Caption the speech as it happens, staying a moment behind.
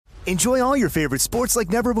Enjoy all your favorite sports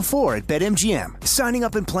like never before at BetMGM. Signing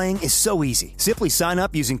up and playing is so easy. Simply sign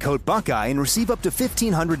up using code Buckeye and receive up to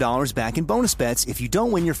 $1,500 back in bonus bets if you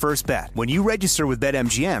don't win your first bet. When you register with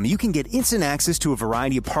BetMGM, you can get instant access to a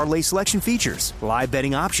variety of parlay selection features, live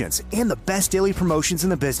betting options, and the best daily promotions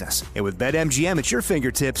in the business. And with BetMGM at your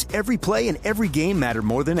fingertips, every play and every game matter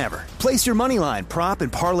more than ever. Place your moneyline, prop,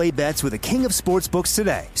 and parlay bets with the king of sportsbooks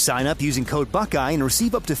today. Sign up using code Buckeye and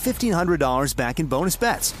receive up to $1,500 back in bonus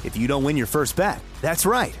bets if you don't win your first bet. That's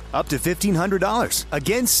right, up to $1,500.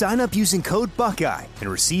 Again, sign up using code Buckeye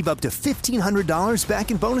and receive up to $1,500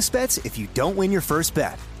 back in bonus bets if you don't win your first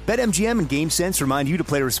bet. BetMGM and GameSense remind you to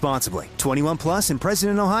play responsibly. 21 plus and present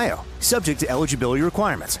in Ohio. Subject to eligibility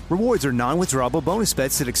requirements. Rewards are non-withdrawable bonus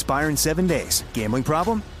bets that expire in 7 days. Gambling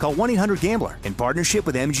problem? Call 1-800-GAMBLER in partnership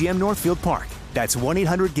with MGM Northfield Park. That's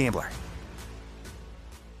 1-800-GAMBLER.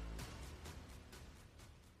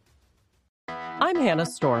 I'm Hannah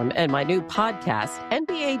Storm, and my new podcast,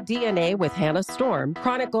 NBA DNA with Hannah Storm,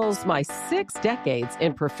 chronicles my 6 decades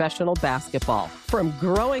in professional basketball. From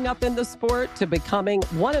growing up in the sport to becoming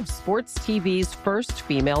one of sports TV's first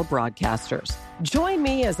female broadcasters. Join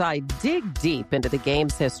me as I dig deep into the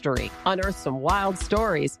game's history, unearth some wild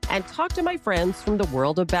stories, and talk to my friends from the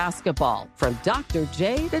world of basketball, from Dr.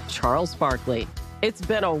 J to Charles Barkley. It's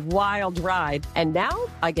been a wild ride, and now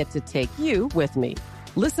I get to take you with me.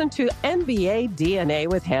 Listen to NBA DNA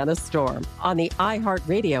with Hannah Storm on the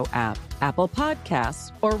iHeartRadio app, Apple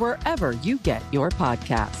Podcasts, or wherever you get your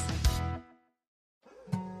podcasts.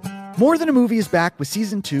 More Than a Movie is back with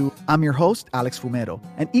Season 2. I'm your host, Alex Fumero,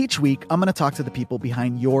 and each week I'm going to talk to the people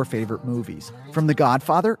behind your favorite movies. From The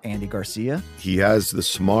Godfather, Andy Garcia. He has the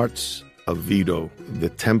smarts of Vito, the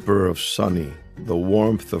temper of Sonny, the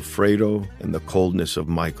warmth of Fredo, and the coldness of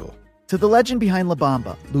Michael. To the legend behind La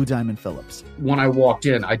Bamba, Lou Diamond Phillips. When I walked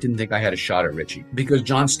in, I didn't think I had a shot at Richie because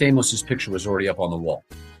John Stamos' picture was already up on the wall.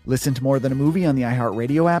 Listen to More Than a Movie on the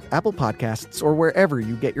iHeartRadio app, Apple Podcasts, or wherever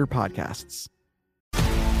you get your podcasts.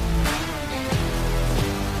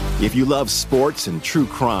 If you love sports and true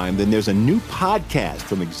crime, then there's a new podcast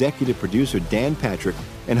from executive producer Dan Patrick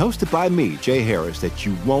and hosted by me, Jay Harris, that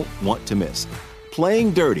you won't want to miss.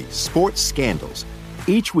 Playing Dirty: Sports Scandals.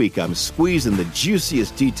 Each week, I'm squeezing the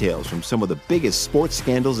juiciest details from some of the biggest sports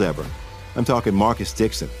scandals ever. I'm talking Marcus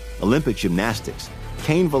Dixon, Olympic gymnastics,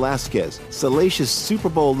 Cain Velasquez, salacious Super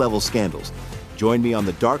Bowl-level scandals. Join me on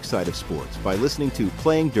the dark side of sports by listening to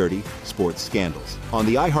Playing Dirty: Sports Scandals on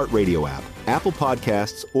the iHeartRadio app, Apple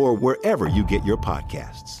Podcasts, or wherever you get your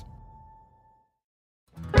podcasts.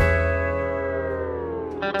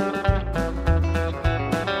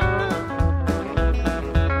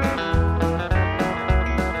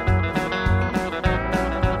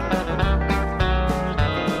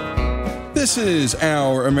 This is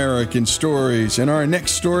Our American Stories, and our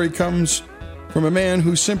next story comes from a man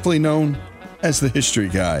who's simply known as the History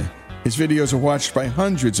Guy. His videos are watched by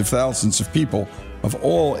hundreds of thousands of people of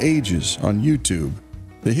all ages on YouTube.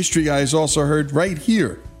 The History Guy is also heard right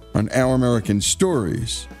here on Our American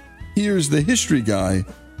Stories. Here's the History Guy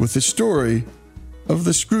with the story of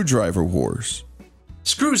the Screwdriver Wars.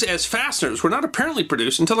 Screws as fasteners were not apparently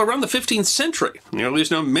produced until around the 15th century. The earliest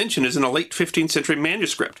known mention is in a late 15th century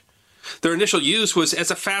manuscript. Their initial use was as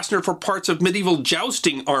a fastener for parts of medieval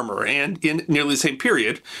jousting armor and, in nearly the same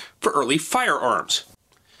period, for early firearms.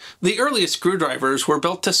 The earliest screwdrivers were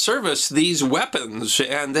built to service these weapons,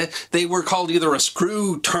 and they were called either a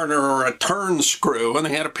screw turner or a turn screw, and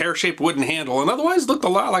they had a pear-shaped wooden handle and otherwise looked a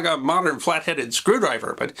lot like a modern flat-headed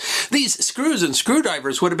screwdriver. But these screws and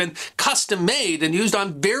screwdrivers would have been custom-made and used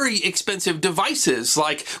on very expensive devices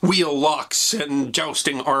like wheel locks and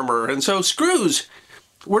jousting armor, and so screws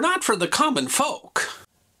were not for the common folk.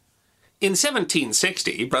 In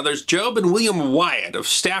 1760, brothers Job and William Wyatt of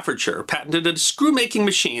Staffordshire patented a screw-making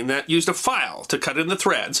machine that used a file to cut in the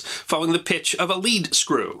threads following the pitch of a lead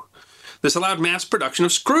screw. This allowed mass production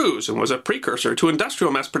of screws and was a precursor to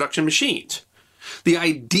industrial mass production machines. The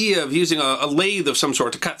idea of using a lathe of some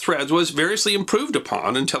sort to cut threads was variously improved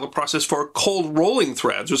upon until a process for cold rolling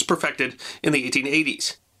threads was perfected in the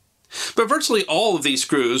 1880s. But virtually all of these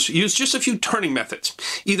screws used just a few turning methods,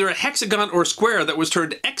 either a hexagon or square that was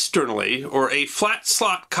turned externally, or a flat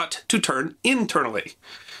slot cut to turn internally.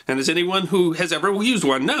 And as anyone who has ever used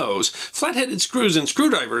one knows, flat-headed screws and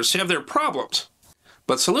screwdrivers have their problems.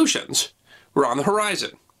 But solutions were on the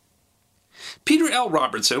horizon. Peter L.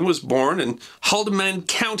 Robertson was born in Haldimand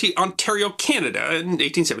County, Ontario, Canada in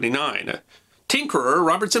 1879. A tinkerer,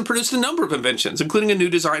 Robertson produced a number of inventions, including a new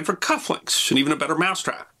design for cufflinks and even a better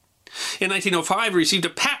mousetrap. In 1905, he received a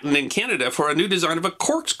patent in Canada for a new design of a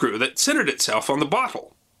corkscrew that centered itself on the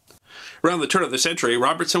bottle. Around the turn of the century,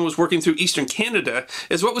 Robertson was working through eastern Canada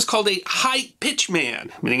as what was called a high-pitch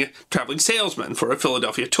man, meaning a traveling salesman for a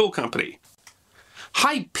Philadelphia tool company.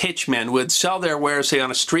 High-pitch men would sell their wares, say,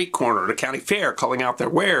 on a street corner at a county fair, calling out their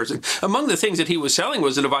wares. And among the things that he was selling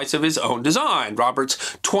was a device of his own design. Robert's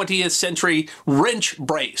 20th century wrench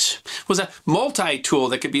brace was a multi-tool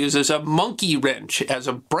that could be used as a monkey wrench, as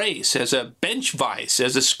a brace, as a bench vise,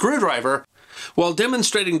 as a screwdriver. While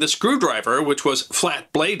demonstrating the screwdriver, which was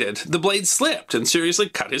flat-bladed, the blade slipped and seriously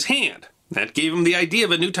cut his hand. That gave him the idea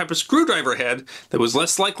of a new type of screwdriver head that was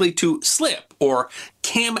less likely to slip or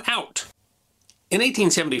cam out. In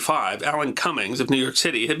 1875, Alan Cummings of New York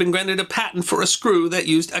City had been granted a patent for a screw that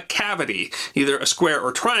used a cavity, either a square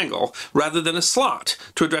or triangle, rather than a slot,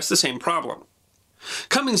 to address the same problem.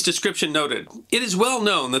 Cummings' description noted, "It is well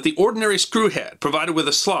known that the ordinary screw head provided with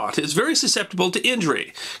a slot is very susceptible to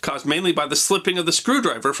injury, caused mainly by the slipping of the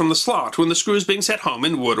screwdriver from the slot when the screw is being set home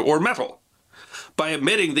in wood or metal. By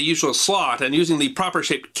omitting the usual slot and using the proper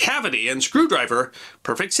shaped cavity and screwdriver,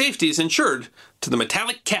 perfect safety is ensured to the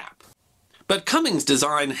metallic cap." But Cummings'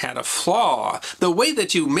 design had a flaw. The way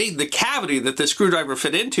that you made the cavity that the screwdriver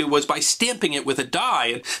fit into was by stamping it with a die,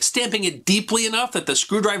 and stamping it deeply enough that the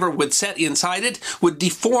screwdriver would set inside it would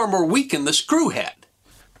deform or weaken the screw head.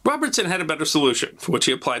 Robertson had a better solution, for which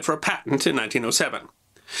he applied for a patent in 1907.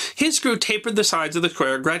 His screw tapered the sides of the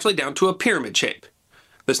square gradually down to a pyramid shape.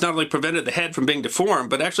 This not only prevented the head from being deformed,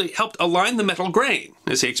 but actually helped align the metal grain,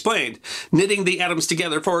 as he explained, knitting the atoms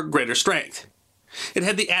together for greater strength. It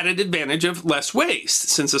had the added advantage of less waste,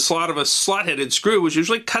 since the slot of a slot-headed screw was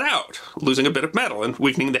usually cut out, losing a bit of metal and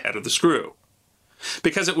weakening the head of the screw.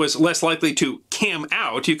 Because it was less likely to cam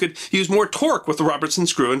out, you could use more torque with the Robertson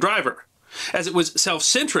screw and driver. As it was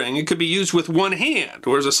self-centering, it could be used with one hand,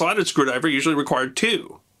 whereas a slotted screwdriver usually required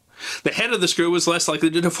two. The head of the screw was less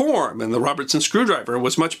likely to deform, and the Robertson screwdriver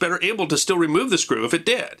was much better able to still remove the screw if it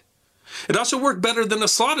did. It also worked better than a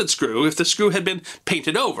slotted screw if the screw had been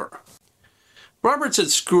painted over.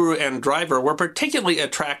 Robertson's screw and driver were particularly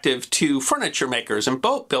attractive to furniture makers and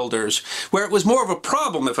boat builders, where it was more of a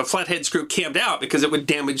problem if a flathead screw cammed out because it would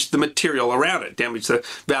damage the material around it, damage the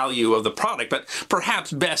value of the product. But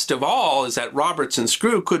perhaps best of all is that Robertson's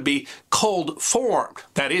screw could be cold formed.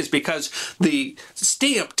 That is, because the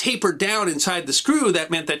stamp tapered down inside the screw, that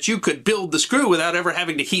meant that you could build the screw without ever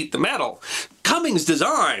having to heat the metal. Cummings'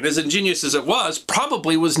 design, as ingenious as it was,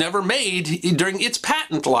 probably was never made during its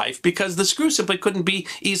patent life because the screw simply couldn't be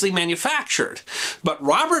easily manufactured. But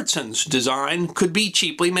Robertson's design could be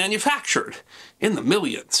cheaply manufactured, in the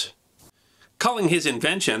millions. Calling his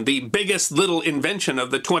invention the biggest little invention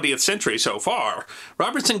of the 20th century so far,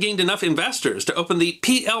 Robertson gained enough investors to open the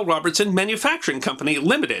P.L. Robertson Manufacturing Company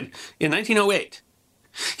Limited in 1908.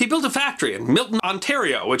 He built a factory in Milton,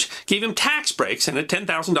 Ontario, which gave him tax breaks and a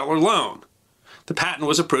 $10,000 loan. The patent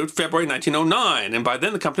was approved February 1909, and by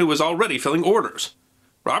then the company was already filling orders.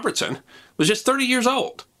 Robertson was just 30 years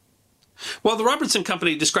old. While the Robertson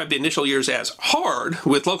Company described the initial years as hard,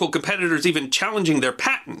 with local competitors even challenging their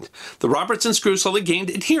patent, the Robertson screw slowly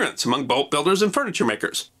gained adherents among boat builders and furniture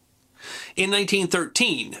makers. In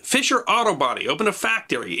 1913, Fisher Auto Body opened a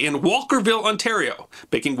factory in Walkerville, Ontario,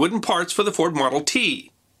 making wooden parts for the Ford Model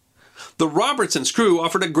T. The Robertson screw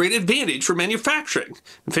offered a great advantage for manufacturing,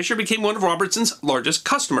 and Fisher became one of Robertson's largest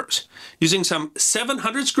customers, using some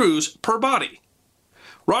 700 screws per body.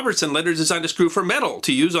 Robertson later designed a screw for metal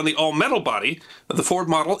to use on the all-metal body of the Ford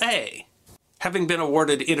Model A. Having been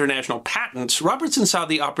awarded international patents, Robertson saw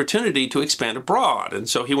the opportunity to expand abroad, and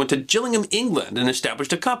so he went to Gillingham, England, and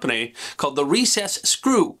established a company called the Recess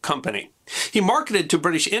Screw Company. He marketed to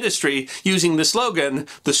British industry using the slogan,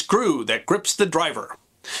 "The screw that grips the driver."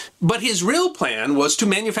 But his real plan was to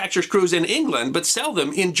manufacture screws in England but sell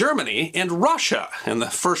them in Germany and Russia, and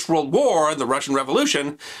the First World War and the Russian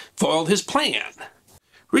Revolution foiled his plan.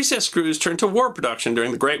 Recess screws turned to war production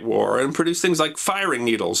during the Great War and produced things like firing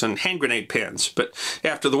needles and hand grenade pins, but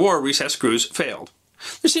after the war, recess screws failed.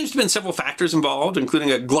 There seems to have been several factors involved, including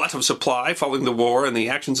a glut of supply following the war and the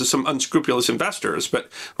actions of some unscrupulous investors, but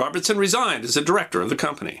Robertson resigned as a director of the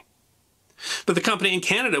company. But the company in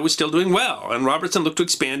Canada was still doing well, and Robertson looked to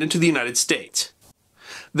expand into the United States.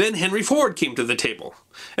 Then Henry Ford came to the table.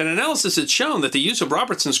 An analysis had shown that the use of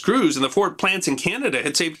Robertson screws in the Ford plants in Canada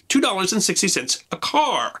had saved $2.60 a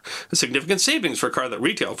car, a significant savings for a car that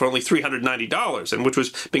retailed for only $390 and which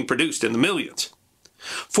was being produced in the millions.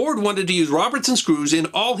 Ford wanted to use Robertson screws in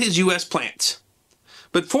all his U.S. plants.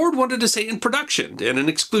 But Ford wanted to stay in production and an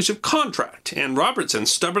exclusive contract, and Robertson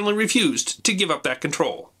stubbornly refused to give up that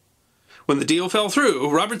control. When the deal fell through,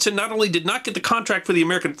 Robertson not only did not get the contract for the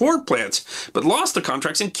American Ford plants, but lost the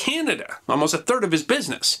contracts in Canada, almost a third of his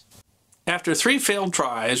business. After 3 failed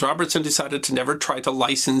tries, Robertson decided to never try to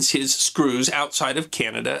license his screws outside of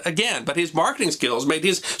Canada again. But his marketing skills made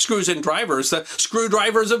his screws and drivers the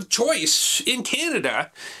screwdrivers of choice in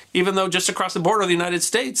Canada, even though just across the border of the United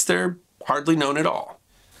States, they're hardly known at all.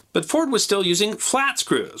 But Ford was still using flat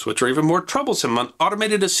screws, which are even more troublesome on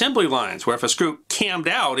automated assembly lines, where if a screw cammed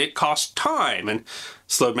out, it cost time and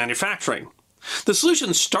slowed manufacturing. The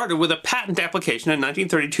solution started with a patent application in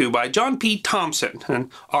 1932 by John P. Thompson,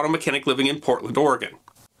 an auto mechanic living in Portland, Oregon.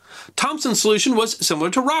 Thompson's solution was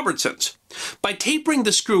similar to Robertson's. By tapering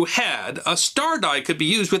the screw head, a star die could be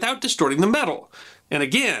used without distorting the metal. And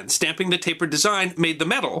again, stamping the tapered design made the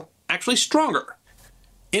metal actually stronger.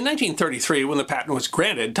 In 1933, when the patent was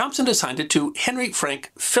granted, Thompson assigned it to Henry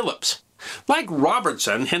Frank Phillips. Like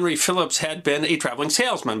Robertson, Henry Phillips had been a traveling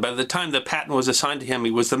salesman. By the time the patent was assigned to him,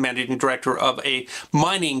 he was the managing director of a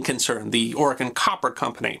mining concern, the Oregon Copper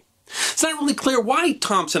Company. It's not really clear why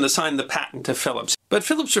Thompson assigned the patent to Phillips, but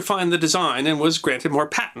Phillips refined the design and was granted more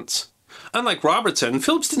patents. Unlike Robertson,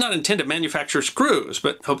 Phillips did not intend to manufacture screws,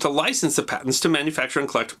 but hoped to license the patents to manufacture and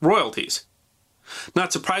collect royalties.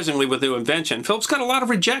 Not surprisingly, with new invention, Phillips got a lot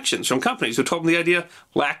of rejections from companies who told him the idea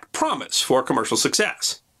lacked promise for commercial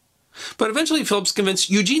success. But eventually Phillips convinced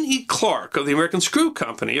Eugene E. Clark of the American Screw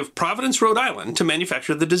Company of Providence, Rhode Island, to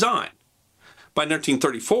manufacture the design. By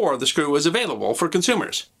 1934, the screw was available for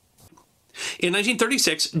consumers. In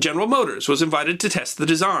 1936, General Motors was invited to test the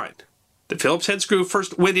design. The Phillips head screw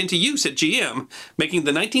first went into use at GM, making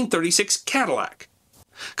the 1936 Cadillac.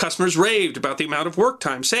 Customers raved about the amount of work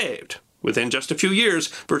time saved. Within just a few years,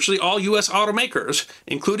 virtually all U.S. automakers,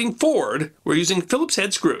 including Ford, were using Phillips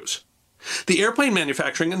head screws. The airplane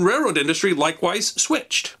manufacturing and railroad industry likewise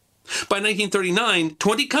switched. By 1939,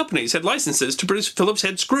 20 companies had licenses to produce Phillips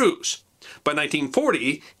head screws. By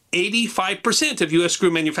 1940, 85% of U.S.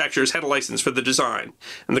 screw manufacturers had a license for the design,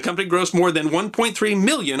 and the company grossed more than $1.3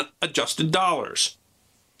 million adjusted dollars.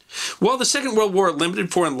 While the Second World War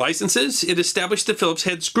limited foreign licenses, it established the Phillips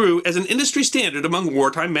head screw as an industry standard among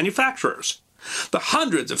wartime manufacturers. The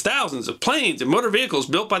hundreds of thousands of planes and motor vehicles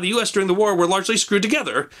built by the U.S. during the war were largely screwed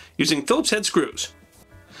together using Phillips head screws.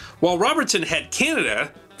 While Robertson had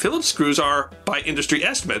Canada, Phillips screws are, by industry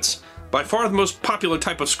estimates, by far the most popular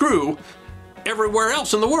type of screw everywhere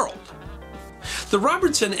else in the world. The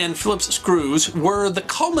Robertson and Phillips screws were the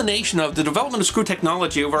culmination of the development of screw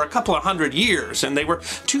technology over a couple of hundred years, and they were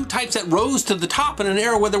two types that rose to the top in an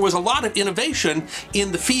era where there was a lot of innovation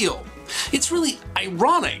in the field. It's really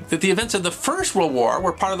ironic that the events of the First World War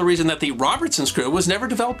were part of the reason that the Robertson screw was never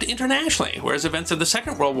developed internationally, whereas events of the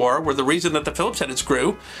Second World War were the reason that the Phillips-headed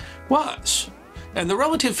screw was. And the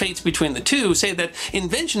relative fates between the two say that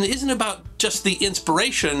invention isn't about just the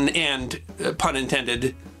inspiration and, pun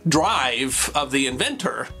intended, drive of the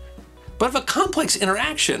inventor, but of a complex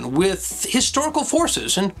interaction with historical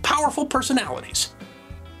forces and powerful personalities.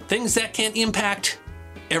 Things that can impact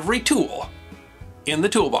every tool in the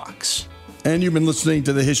toolbox. And you've been listening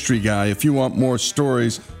to The History Guy. If you want more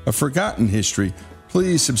stories of forgotten history,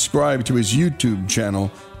 please subscribe to his YouTube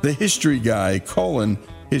channel, The History Guy,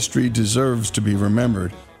 History Deserves to be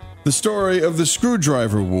Remembered. The story of the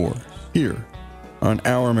Screwdriver War, here on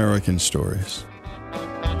Our American Stories.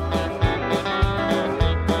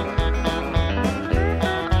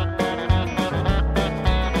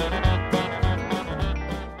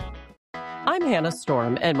 I'm Hannah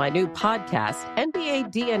Storm, and my new podcast,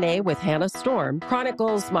 NBA DNA with Hannah Storm,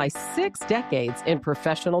 chronicles my 6 decades in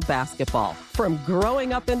professional basketball. From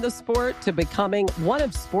growing up in the sport to becoming one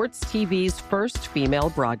of sports TV's first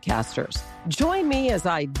female broadcasters. Join me as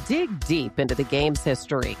I dig deep into the game's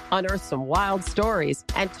history, unearth some wild stories,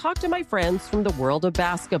 and talk to my friends from the world of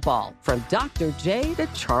basketball, from Dr. J to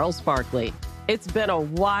Charles Barkley. It's been a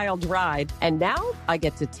wild ride, and now I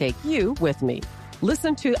get to take you with me.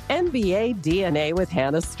 Listen to NBA DNA with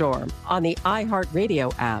Hannah Storm on the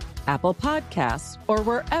iHeartRadio app, Apple Podcasts, or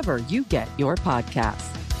wherever you get your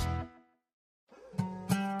podcasts.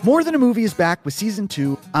 More Than a Movie is back with Season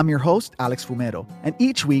 2. I'm your host, Alex Fumero, and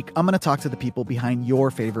each week I'm going to talk to the people behind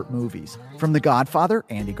your favorite movies. From The Godfather,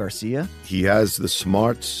 Andy Garcia. He has the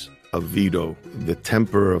smarts of Vito, the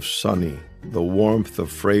temper of Sonny, the warmth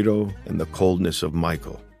of Fredo, and the coldness of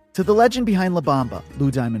Michael. To the legend behind La Bamba,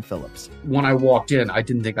 Lou Diamond Phillips. When I walked in, I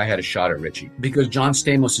didn't think I had a shot at Richie because John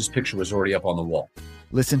Stamos' picture was already up on the wall.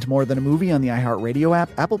 Listen to More Than a Movie on the iHeartRadio app,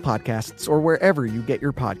 Apple Podcasts, or wherever you get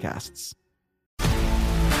your podcasts.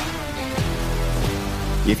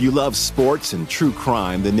 If you love sports and true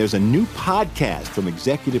crime, then there's a new podcast from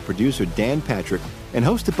executive producer Dan Patrick and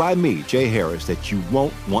hosted by me, Jay Harris, that you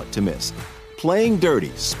won't want to miss. Playing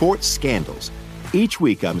Dirty: Sports Scandals. Each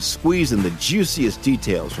week, I'm squeezing the juiciest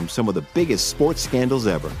details from some of the biggest sports scandals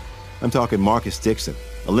ever. I'm talking Marcus Dixon,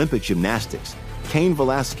 Olympic gymnastics, Cain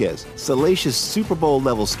Velasquez, salacious Super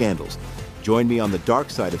Bowl-level scandals. Join me on the dark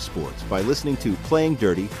side of sports by listening to Playing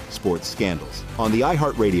Dirty Sports Scandals on the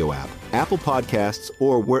iHeartRadio app, Apple Podcasts,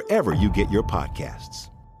 or wherever you get your podcasts.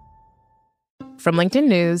 From LinkedIn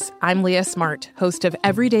News, I'm Leah Smart, host of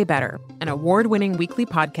Everyday Better, an award-winning weekly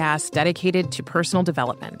podcast dedicated to personal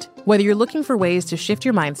development. Whether you're looking for ways to shift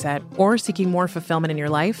your mindset or seeking more fulfillment in your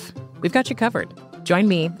life, we've got you covered. Join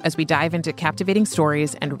me as we dive into captivating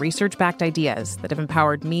stories and research-backed ideas that have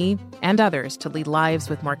empowered me and others to lead lives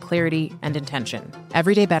with more clarity and intention.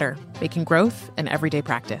 Everyday Better, making growth an everyday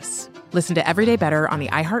practice. Listen to Everyday Better on the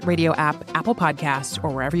iHeartRadio app, Apple Podcasts, or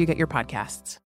wherever you get your podcasts.